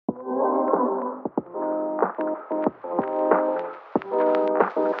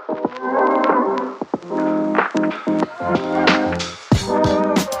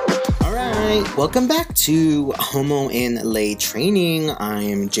Welcome back to Homo in Lay Training.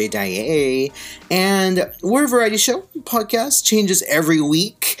 I'm Jay Dye, and we're a variety show. Podcast changes every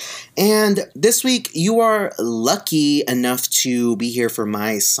week, and this week you are lucky enough to be here for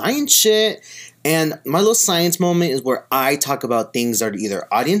my science shit. And my little science moment is where I talk about things that are either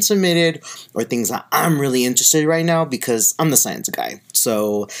audience submitted or things that I'm really interested in right now because I'm the science guy.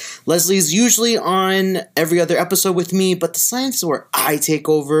 So Leslie's usually on every other episode with me, but the science is where I take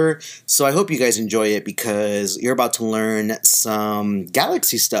over. So I hope you guys enjoy it because you're about to learn some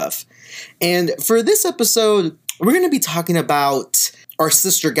galaxy stuff. And for this episode, we're going to be talking about our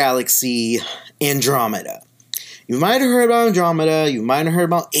sister galaxy, Andromeda. You might have heard about Andromeda, you might have heard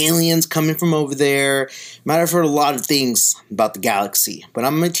about aliens coming from over there, you might have heard a lot of things about the galaxy, but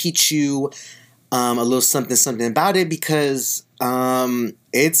I'm going to teach you a little something about it because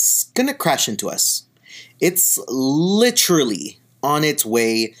it's going to crash into us. It's literally on its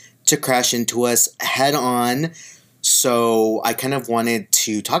way to crash into us head on, so I kind of wanted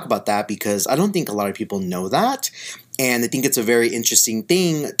to talk about that because I don't think a lot of people know that. And I think it's a very interesting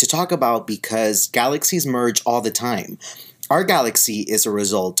thing to talk about because galaxies merge all the time. Our galaxy is a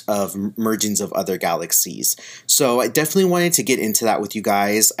result of mergings of other galaxies. So I definitely wanted to get into that with you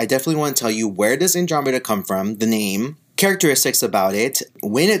guys. I definitely want to tell you where does Andromeda come from, the name, characteristics about it,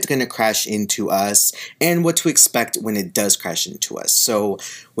 when it's going to crash into us, and what to expect when it does crash into us. So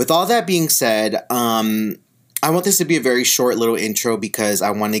with all that being said, I want this to be a very short little intro because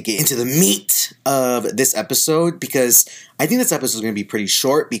I want to get into the meat of this episode because I think this episode is going to be pretty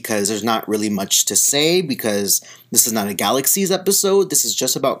short because there's not really much to say because this is not a galaxies episode. This is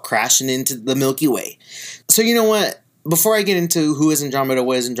just about crashing into the Milky Way. So you know what? Before I get into who is Andromeda,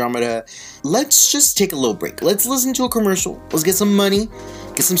 what is Andromeda, let's just take a little break. Let's listen to a commercial. Let's get some money,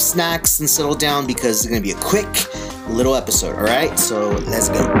 get some snacks, and settle down because it's going to be a quick little episode, all right? So let's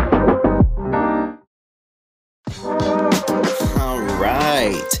go.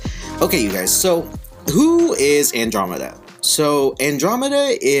 Okay, you guys, so who is Andromeda? So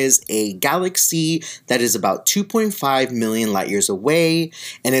Andromeda is a galaxy that is about 2.5 million light years away,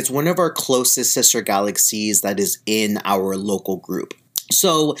 and it's one of our closest sister galaxies that is in our local group.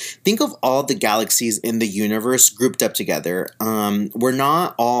 So think of all the galaxies in the universe grouped up together. We're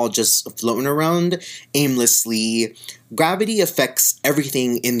not all just floating around aimlessly. Gravity affects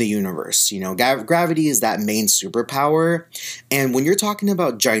everything in the universe. You know, gravity is that main superpower. And when you're talking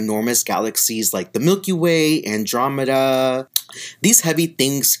about ginormous galaxies like the Milky Way, Andromeda, these heavy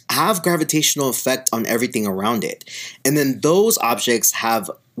things have gravitational effect on everything around it. And then those objects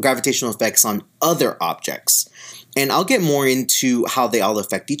have gravitational effects on other objects. And I'll get more into how they all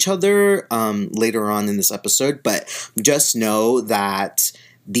affect each other later on in this episode, but just know that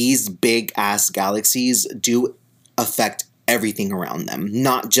these big-ass galaxies do affect everything around them.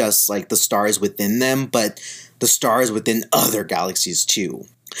 Not just like the stars within them, but the stars within other galaxies too.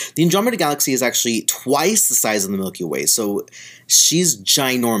 The Andromeda Galaxy is actually twice the size of the Milky Way, so she's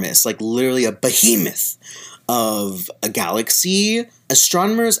ginormous, like literally a behemoth of a galaxy.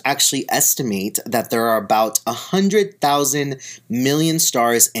 Astronomers actually estimate that there are about 100,000 million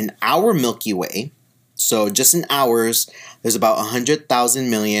stars in our Milky Way. So just in ours, there's about 100,000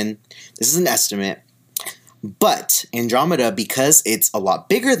 million. This is an estimate. But Andromeda, because it's a lot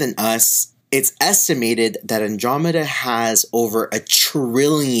bigger than us, it's estimated that Andromeda has over 1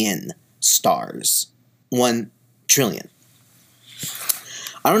 trillion stars. 1 trillion.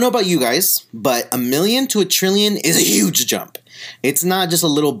 I don't know about you guys, but 1 million to 1 trillion is a huge jump. It's not just a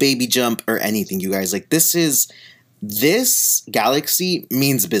little baby jump or anything, you guys. Like, this galaxy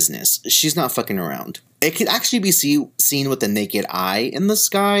means business. She's not fucking around. It could actually be seen with the naked eye in the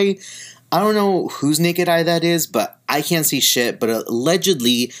sky. I don't know whose naked eye that is, but I can't see shit. But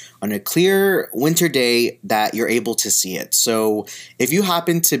allegedly, on a clear winter day, that you're able to see it. So if you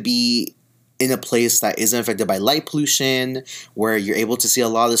happen to be in a place that isn't affected by light pollution, where you're able to see a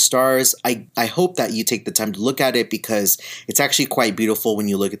lot of the stars, I hope that you take the time to look at it because it's actually quite beautiful when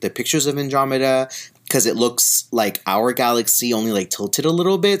you look at the pictures of Andromeda because it looks like our galaxy, only like tilted a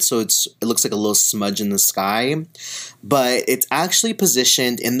little bit, so it looks like a little smudge in the sky. But it's actually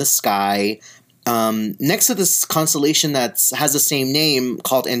positioned in the sky next to this constellation that has the same name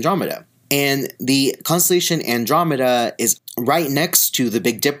called Andromeda. And the constellation Andromeda is right next to the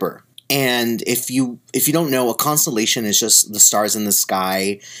Big Dipper. And if you don't know, a constellation is just the stars in the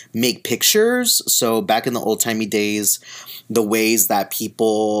sky make pictures. So back in the old-timey days, the ways that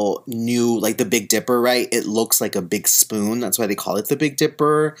people knew, like the Big Dipper, right? It looks like a big spoon. That's why they call it the Big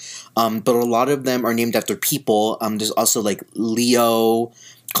Dipper. But a lot of them are named after people. There's also like Leo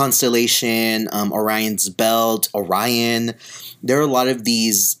constellation, Orion's Belt, Orion. There are a lot of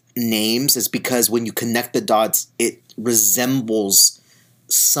these names is because when you connect the dots, it resembles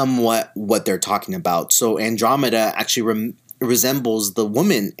somewhat what they're talking about. So Andromeda actually resembles the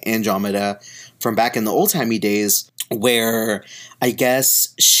woman Andromeda from back in the old-timey days, where I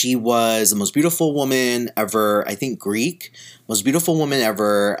guess she was the most beautiful woman ever, I think Greek, most beautiful woman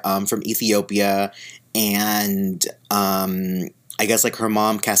ever, from Ethiopia, and I guess like her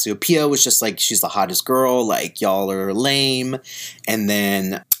mom Cassiopeia was just like, she's the hottest girl, like y'all are lame, and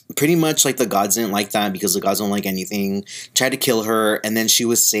then pretty much like the gods didn't like that because the gods don't like anything, tried to kill her, and then she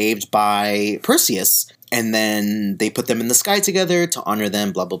was saved by Perseus. And then they put them in the sky together to honor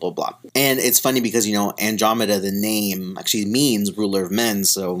them, blah, blah, blah, blah. And it's funny because, you know, Andromeda, the name, actually means ruler of men.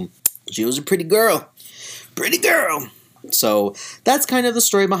 So she was a pretty girl. Pretty girl. So that's kind of the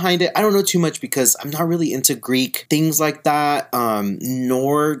story behind it. I don't know too much because I'm not really into Greek things like that.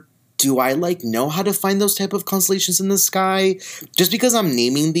 Nor do I know how to find those type of constellations in the sky. Just because I'm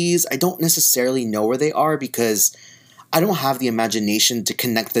naming these, I don't necessarily know where they are because I don't have the imagination to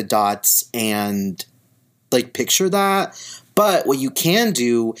connect the dots and picture that. But what you can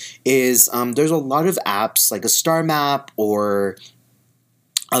do is there's a lot of apps like a star map or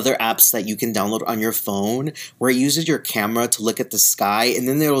other apps that you can download on your phone where it uses your camera to look at the sky, and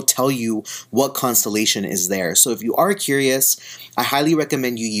then it'll tell you what constellation is there. So if you are curious, I highly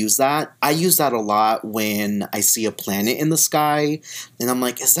recommend you use that. I use that a lot when I see a planet in the sky and I'm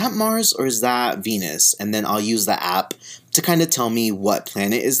like, is that Mars or is that Venus? And then I'll use the app to kind of tell me what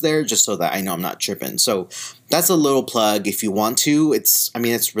planet is there, just so that I know I'm not tripping. So that's a little plug if you want to. It's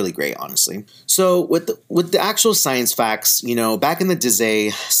really great, honestly. So with the actual science facts, you know, back in the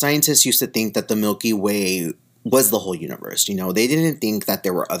day, scientists used to think that the Milky Way was the whole universe. You know, they didn't think that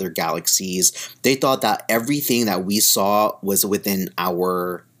there were other galaxies. They thought that everything that we saw was within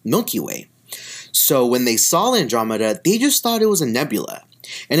our Milky Way. So when they saw Andromeda, they just thought it was a nebula.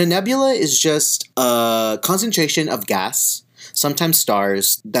 And a nebula is just a concentration of gas, sometimes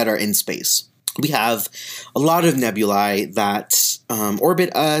stars, that are in space. We have a lot of nebulae that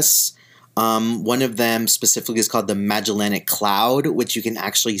orbit us. One of them specifically is called the Magellanic Cloud, which you can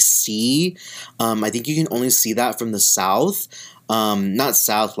actually see. I think you can only see that from the south. Not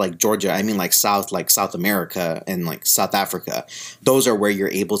south like Georgia, I mean south like South America and like South Africa. Those are where you're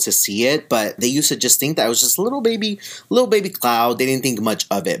able to see it, but they used to just think that it was just a little baby cloud. They didn't think much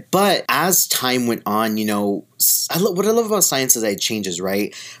of it. But as time went on, you know, what I love about science is that it changes,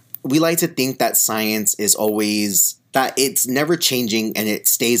 right? We like to think that science is always, that it's never changing and it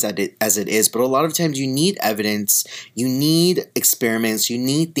stays as it is. But a lot of times you need evidence, you need experiments, you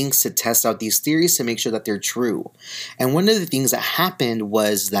need things to test out these theories to make sure that they're true. And one of the things that happened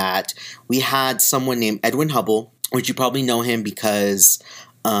was that we had someone named Edwin Hubble, which you probably know him because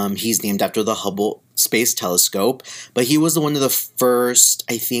he's named after the Hubble Space Telescope, but he was one of the first,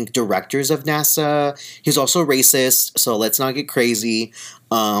 I think, directors of NASA. He's also racist, so let's not get crazy.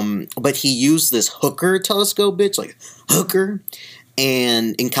 But he used this Hooker telescope, Hooker,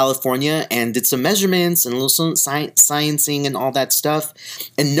 and in California, and did some measurements and a little sciencing and all that stuff.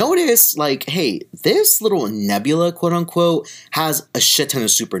 And notice, hey, this little nebula, quote unquote, has a shit ton of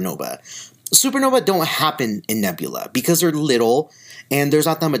supernova. Supernova don't happen in nebula because they're little and there's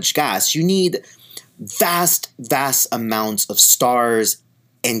not that much gas. You need vast amounts of stars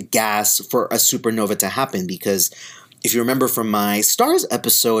and gas for a supernova to happen, because if you remember from my stars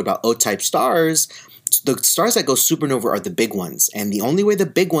episode about O-type stars, the stars that go supernova are the big ones, and the only way the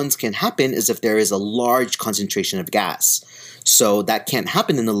big ones can happen is if there is a large concentration of gas. So that can't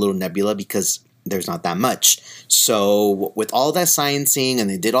happen in the little nebula because there's not that much. So with all that sciencing, and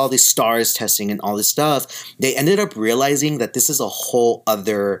they did all these stars testing and all this stuff, they ended up realizing that this is a whole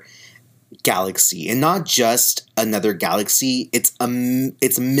other galaxy, and not just another galaxy.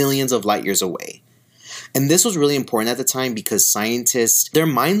 It's millions of light years away. And this was really important at the time because scientists, their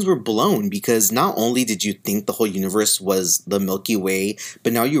minds were blown, because not only did you think the whole universe was the Milky Way,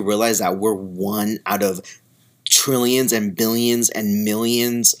 but now you realize that we're one out of trillions and billions and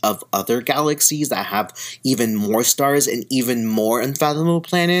millions of other galaxies that have even more stars and even more unfathomable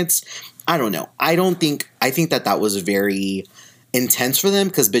planets. I don't know. I think that was very intense for them,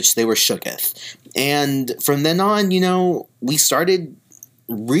 because bitch, they were shooketh. And from then on, you know, we started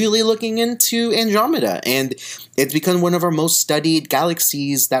really looking into Andromeda, and it's become one of our most studied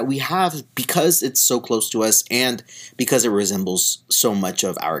galaxies that we have because it's so close to us and because it resembles so much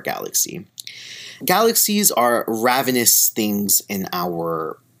of our galaxy. Galaxies are ravenous things in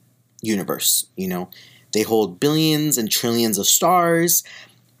our universe, you know. They hold billions and trillions of stars,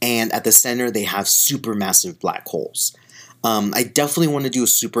 and at the center they have supermassive black holes. I definitely want to do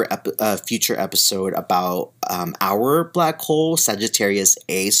a future episode about our black hole, Sagittarius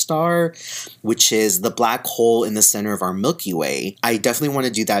A star, which is the black hole in the center of our Milky Way. I definitely want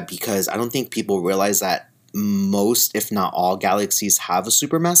to do that because I don't think people realize that most, if not all, galaxies have a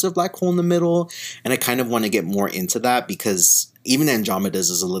supermassive black hole in the middle, and I kind of want to get more into that because even Andromeda's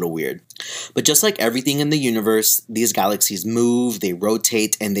is a little weird. But just like everything in the universe, these galaxies move, they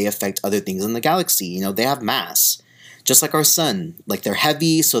rotate, and they affect other things in the galaxy. You know, they have mass. Just like our sun, like they're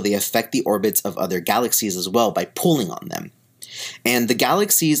heavy, so they affect the orbits of other galaxies as well by pulling on them. And the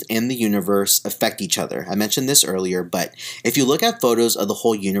galaxies in the universe affect each other. I mentioned this earlier, but if you look at photos of the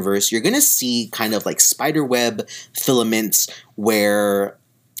whole universe, you're going to see kind of like spiderweb filaments where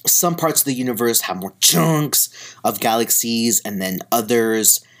some parts of the universe have more chunks of galaxies, and then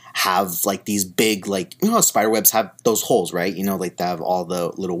others have like these big, like, you know how spiderwebs have those holes, right? You know, like they have all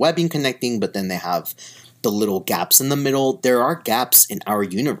the little webbing connecting, but then they have the little gaps in the middle. There are gaps in our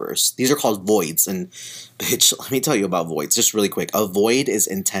universe. These are called voids. And bitch, let me tell you about voids just really quick. A void is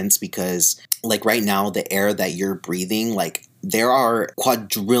intense because like right now, the air that you're breathing, like there are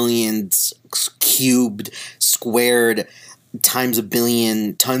quadrillions, cubed, squared, times a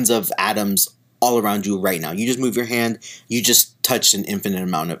billion tons of atoms all around you right now. You just move your hand, you just touch an infinite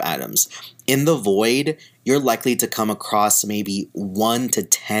amount of atoms. In the void, you're likely to come across maybe 1 to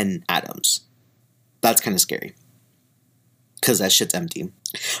 10 atoms. That's kind of scary because that shit's empty.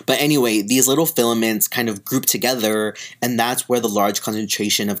 But anyway, these little filaments kind of group together, and that's where the large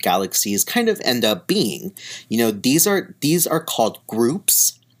concentration of galaxies kind of end up being. You know, these are called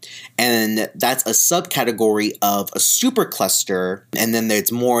groups, and that's a subcategory of a supercluster, and then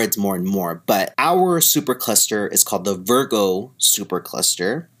there's more, and more. But our supercluster is called the Virgo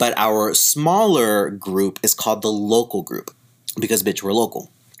supercluster, but our smaller group is called the local group because, bitch, we're local.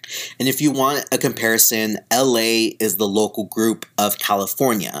 And if you want a comparison, LA is the local group of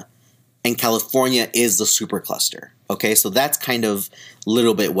California, and California is the supercluster. Okay, so that's kind of a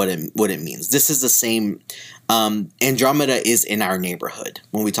little bit what it means. This is the same. Andromeda is in our neighborhood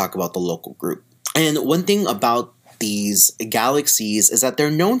when we talk about the local group. And one thing about these galaxies is that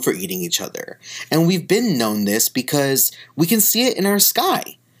they're known for eating each other. And we've been known this because we can see it in our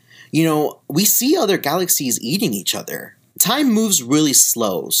sky. You know, we see other galaxies eating each other. Time moves really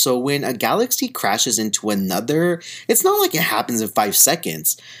slow, so when a galaxy crashes into another, it's not like it happens in 5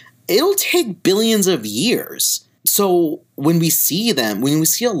 seconds. It'll take billions of years. So when we see them, when we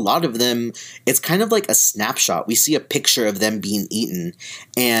see a lot of them, it's kind of like a snapshot. We see a picture of them being eaten,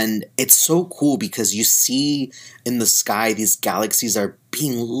 and it's so cool because you see in the sky these galaxies are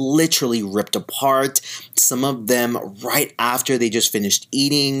being literally ripped apart. Some of them right after they just finished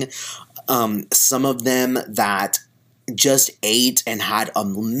eating. Some of them that just ate and had a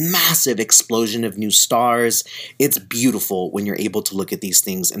massive explosion of new stars. It's beautiful when you're able to look at these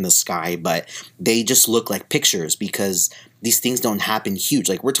things in the sky, but they just look like pictures because these things don't happen huge.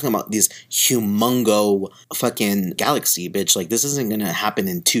 Like, we're talking about this humongo fucking galaxy, bitch. Like, this isn't gonna happen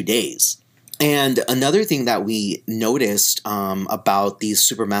in 2 days. And another thing that we noticed about these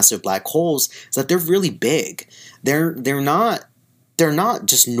supermassive black holes is that they're really big. They're not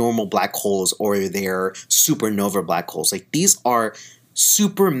just normal black holes or they're supernova black holes. Like, these are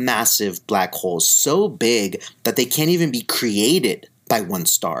supermassive black holes, so big that they can't even be created by one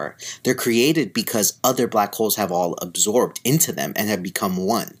star. They're created because other black holes have all absorbed into them and have become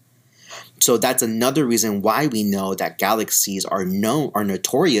one. So that's another reason why we know that galaxies are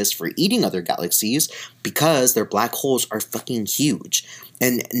notorious for eating other galaxies, because their black holes are fucking huge.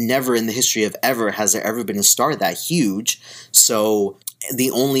 And never in the history of ever has there ever been a star that huge. So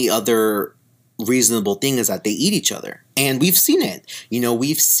the only other reasonable thing is that they eat each other. And we've seen it. You know,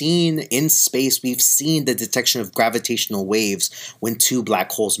 we've seen in space, we've seen the detection of gravitational waves when two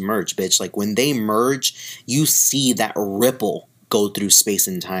black holes merge, bitch. Like, when they merge, you see that ripple go through space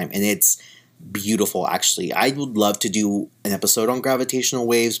and time. And it's beautiful, actually. I would love to do an episode on gravitational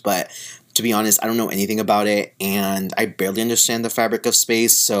waves, but to be honest, I don't know anything about it, and I barely understand the fabric of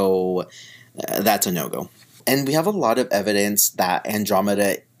space, so that's a no-go. And we have a lot of evidence that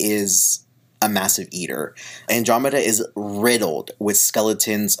Andromeda is a massive eater. Andromeda is riddled with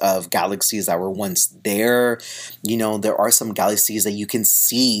skeletons of galaxies that were once there. You know, there are some galaxies that you can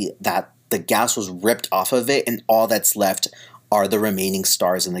see that the gas was ripped off of it, and all that's left are the remaining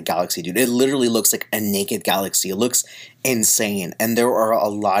stars in the galaxy, dude. It literally looks like a naked galaxy. It looks insane. And there are a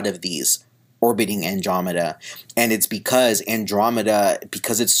lot of these orbiting Andromeda. And it's because Andromeda,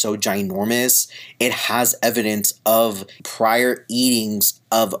 because it's so ginormous, it has evidence of prior eatings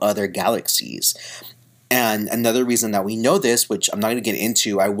of other galaxies. And another reason that we know this, which I'm not going to get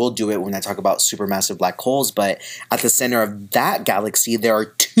into, I will do it when I talk about supermassive black holes, but at the center of that galaxy, there are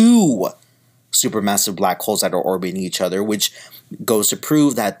two supermassive black holes that are orbiting each other, which goes to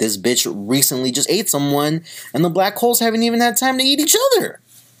prove that this bitch recently just ate someone, and the black holes haven't even had time to eat each other.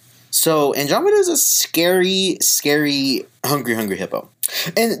 So Andromeda is a scary, scary, hungry hippo.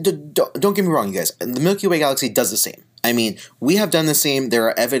 And don't get me wrong, you guys. The Milky Way galaxy does the same. I mean, we have done the same. There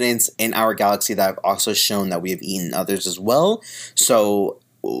are evidence in our galaxy that have also shown that we have eaten others as well. So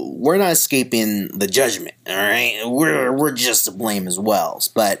we're not escaping the judgment, all right? We're just to blame as well.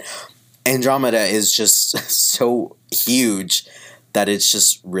 But Andromeda is just so huge that it's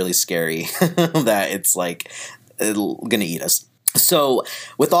just really scary that it's like gonna eat us. So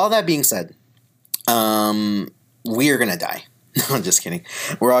with all that being said, we are gonna die. No, I'm just kidding.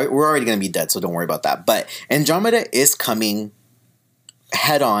 We're already gonna be dead, so don't worry about that. But Andromeda is coming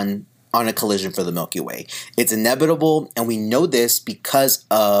head on a collision for the Milky Way. It's inevitable, and we know this because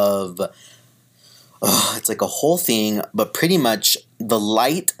of it's like a whole thing, but pretty much the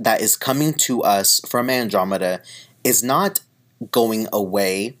light that is coming to us from Andromeda is not going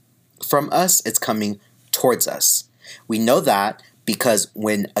away from us, it's coming towards us. We know that because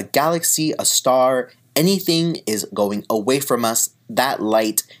when a galaxy, a star, anything is going away from us, that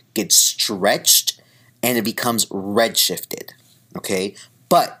light gets stretched and it becomes redshifted, okay?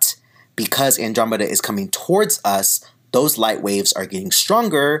 But because Andromeda is coming towards us, those light waves are getting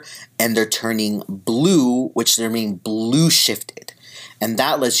stronger and they're turning blue, which they're being blue shifted. And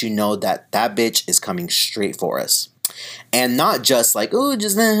that lets you know that that bitch is coming straight for us. And not just like, oh,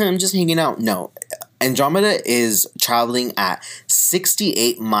 I'm just hanging out. No, Andromeda is traveling at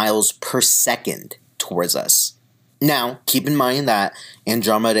 68 miles per second towards us. Now, keep in mind that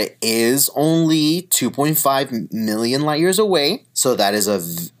Andromeda is only 2.5 million light years away. So that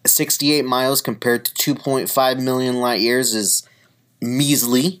is 68 miles compared to 2.5 million light years is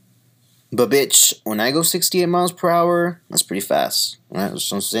measly. But bitch, when I go 68 miles per hour, that's pretty fast. Right?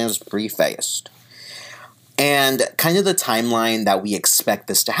 So I'm saying it's pretty fast. And kind of the timeline that we expect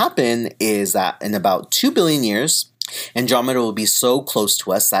this to happen is that in about 2 billion years, Andromeda will be so close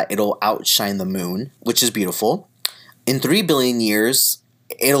to us that it'll outshine the moon, which is beautiful. In 3 billion years,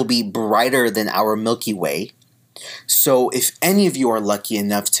 it'll be brighter than our Milky Way. So if any of you are lucky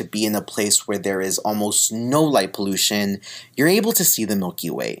enough to be in a place where there is almost no light pollution, you're able to see the Milky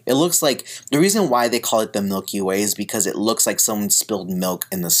Way. It looks like, the reason why they call it the Milky Way is because it looks like someone spilled milk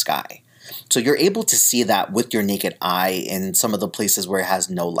in the sky. So you're able to see that with your naked eye in some of the places where it has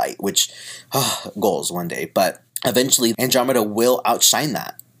no light, which, goals one day. But eventually, Andromeda will outshine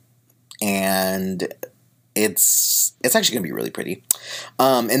that. And it's actually going to be really pretty.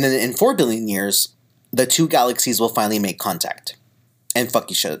 And then in 4 billion years, the two galaxies will finally make contact and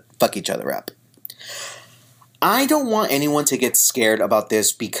fuck each other up. I don't want anyone to get scared about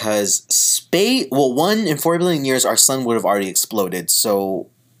this because in 4 billion years, our sun would have already exploded. So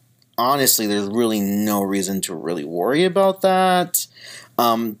honestly, there's really no reason to really worry about that.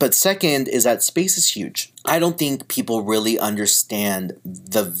 But second is that space is huge. I don't think people really understand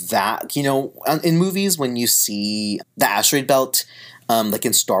in movies when you see the asteroid belt, like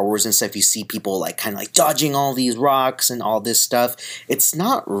in Star Wars and stuff, you see people like kind of like dodging all these rocks and all this stuff. It's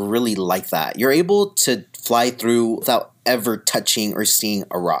not really like that. You're able to fly through without ever touching or seeing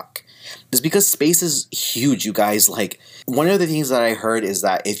a rock. It's because space is huge, you guys. Like, one of the things that I heard is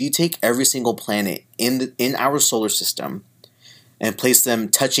that if you take every single planet in our solar system and place them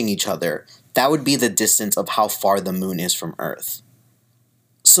touching each other, that would be the distance of how far the moon is from Earth.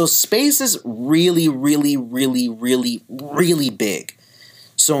 So space is really, really, really, really, really big.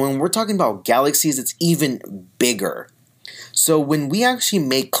 So when we're talking about galaxies, it's even bigger. So when we actually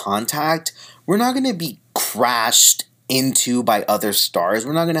make contact, we're not going to be crashed into by other stars.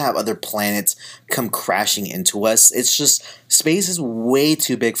 We're not going to have other planets come crashing into us. It's just, space is way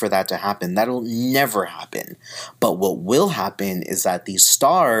too big for that to happen. That'll never happen. But what will happen is that these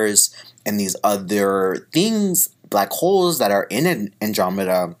stars and these other things, black holes that are in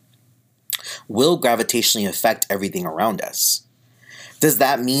Andromeda, will gravitationally affect everything around us. Does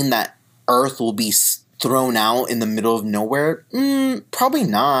that mean that Earth will be thrown out in the middle of nowhere? Probably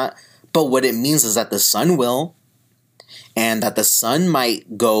not. But what it means is that the sun will. And that the sun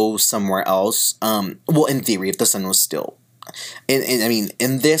might go somewhere else. Well, in theory, if the sun was still.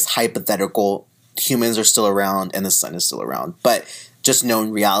 In this hypothetical, humans are still around and the sun is still around. But just know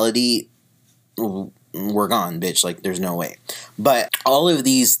in reality, we're gone, bitch. Like, there's no way. But all of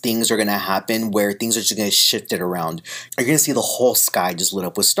these things are going to happen where things are just going to shift it around. You're going to see the whole sky just lit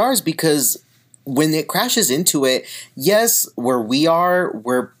up with stars because when it crashes into it, yes, where we are,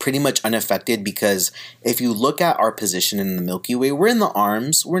 we're pretty much unaffected because if you look at our position in the Milky Way, we're in the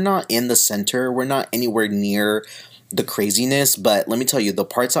arms. We're not in the center. We're not anywhere near the craziness. But let me tell you, the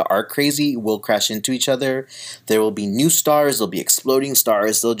parts that are crazy will crash into each other. There will be new stars. There'll be exploding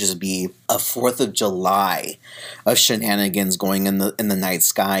stars. There'll just be a 4th of July of shenanigans going in the night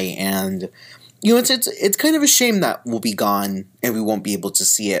sky. And it's kind of a shame that we'll be gone and we won't be able to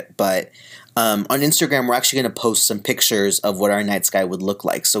see it. But on Instagram, we're actually going to post some pictures of what our night sky would look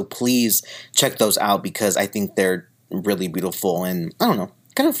like. So please check those out because I think they're really beautiful and, I don't know,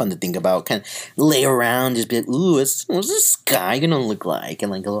 kind of fun to think about. Kind of lay around, just be like, ooh, what's the sky going to look like? And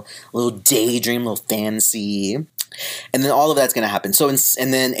like a little daydream, a little fantasy. And then all of that's going to happen. So,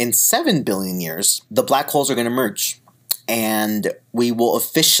 then in 7 billion years, the black holes are going to merge. And we will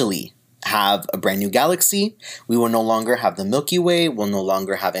officially have a brand new galaxy. We will no longer have the Milky Way. We'll no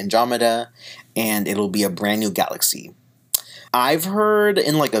longer have Andromeda. And it'll be a brand new galaxy. I've heard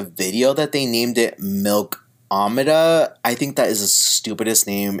in like a video that they named it Milkomeda. I think that is the stupidest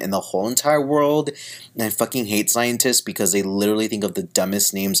name in the whole entire world. And I fucking hate scientists because they literally think of the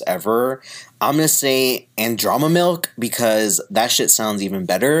dumbest names ever. I'm going to say Andromeda Milk because that shit sounds even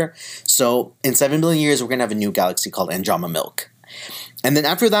better. So in 7 billion years, we're going to have a new galaxy called Andromeda Milk. And then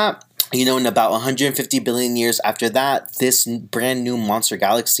after that, in about 150 billion years after that, this brand new monster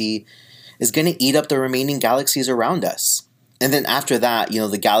galaxy is going to eat up the remaining galaxies around us. And then after that,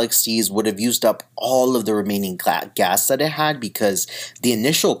 the galaxies would have used up all of the remaining gas that it had because the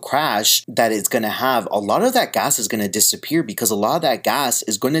initial crash that it's going to have, a lot of that gas is going to disappear because a lot of that gas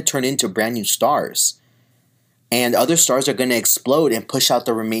is going to turn into brand new stars. And other stars are going to explode and push out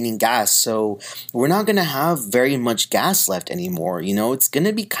the remaining gas. So we're not going to have very much gas left anymore. It's going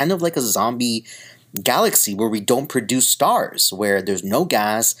to be kind of like a zombie galaxy where we don't produce stars, where there's no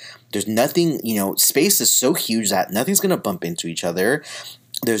gas, there's nothing, space is so huge that nothing's going to bump into each other.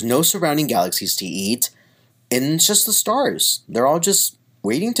 There's no surrounding galaxies to eat. And it's just the stars. They're all just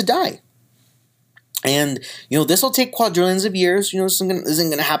waiting to die. And, this will take quadrillions of years. This isn't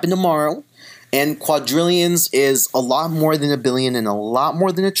going to happen tomorrow. And quadrillions is a lot more than a billion and a lot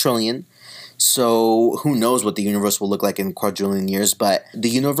more than a trillion. So who knows what the universe will look like in quadrillion years. But the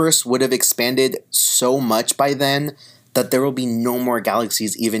universe would have expanded so much by then that there will be no more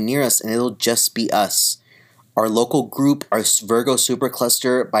galaxies even near us. And it'll just be us. Our local group, our Virgo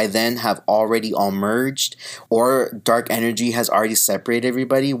supercluster, by then have already all merged. Or dark energy has already separated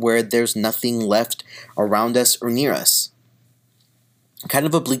everybody where there's nothing left around us or near us. Kind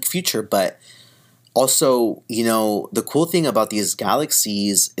of a bleak future, but also, the cool thing about these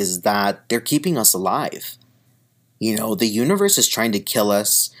galaxies is that they're keeping us alive. The universe is trying to kill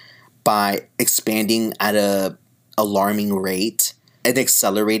us by expanding at a alarming rate and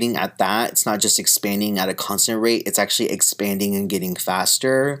accelerating at that. It's not just expanding at a constant rate, it's actually expanding and getting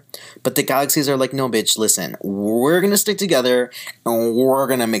faster. But the galaxies are like, no, bitch, listen, we're going to stick together and we're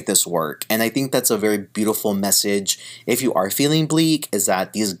going to make this work. And I think that's a very beautiful message. If you are feeling bleak, is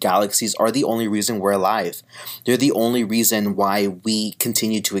that these galaxies are the only reason we're alive. They're the only reason why we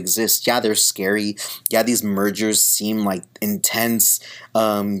continue to exist. Yeah, they're scary. Yeah, these mergers seem like intense,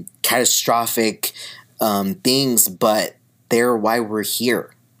 catastrophic things, but they're why we're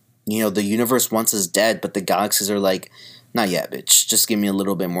here. The universe wants us dead, but the galaxies are like, not yet, bitch. Just give me a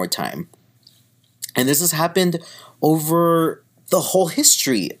little bit more time. And this has happened over the whole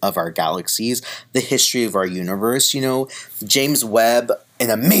history of our galaxies, the history of our universe. James Webb, an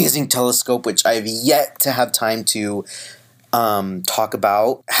amazing telescope, which I've yet to have time to talk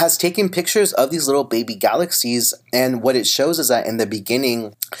about, has taken pictures of these little baby galaxies. And what it shows is that in the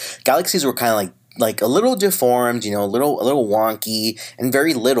beginning, galaxies were kind of like a little deformed, a little wonky and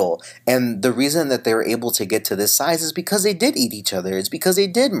very little. And the reason that they were able to get to this size is because they did eat each other. It's because they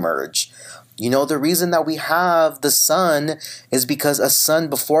did merge. The reason that we have the sun is because a sun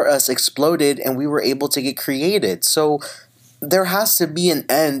before us exploded and we were able to get created. So there has to be an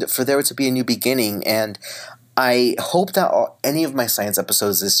end for there to be a new beginning. And I hope that any of my science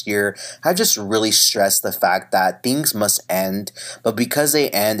episodes this year have just really stressed the fact that things must end, but because they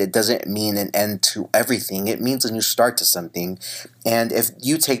end, it doesn't mean an end to everything. It means a new start to something. And if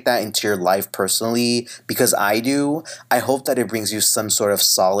you take that into your life personally, because I do, I hope that it brings you some sort of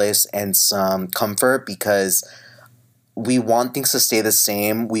solace and some comfort, because we want things to stay the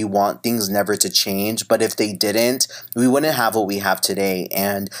same. We want things never to change. But if they didn't, we wouldn't have what we have today.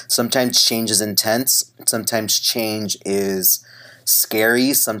 And sometimes change is intense. Sometimes change is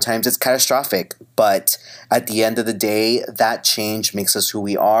scary. Sometimes it's catastrophic. But at the end of the day, that change makes us who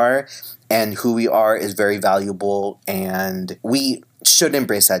we are. And who we are is very valuable. And we should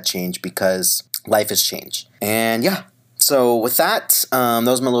embrace that change because life has changed. And yeah. So with that, that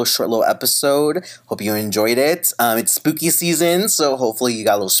was my short little episode. Hope you enjoyed it. It's spooky season, so hopefully you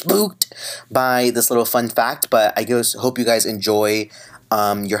got a little spooked by this little fun fact. But I hope you guys enjoy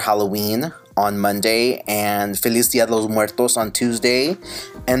your Halloween on Monday and Feliz Dia de los Muertos on Tuesday,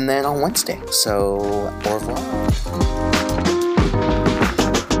 and then on Wednesday. So, au revoir.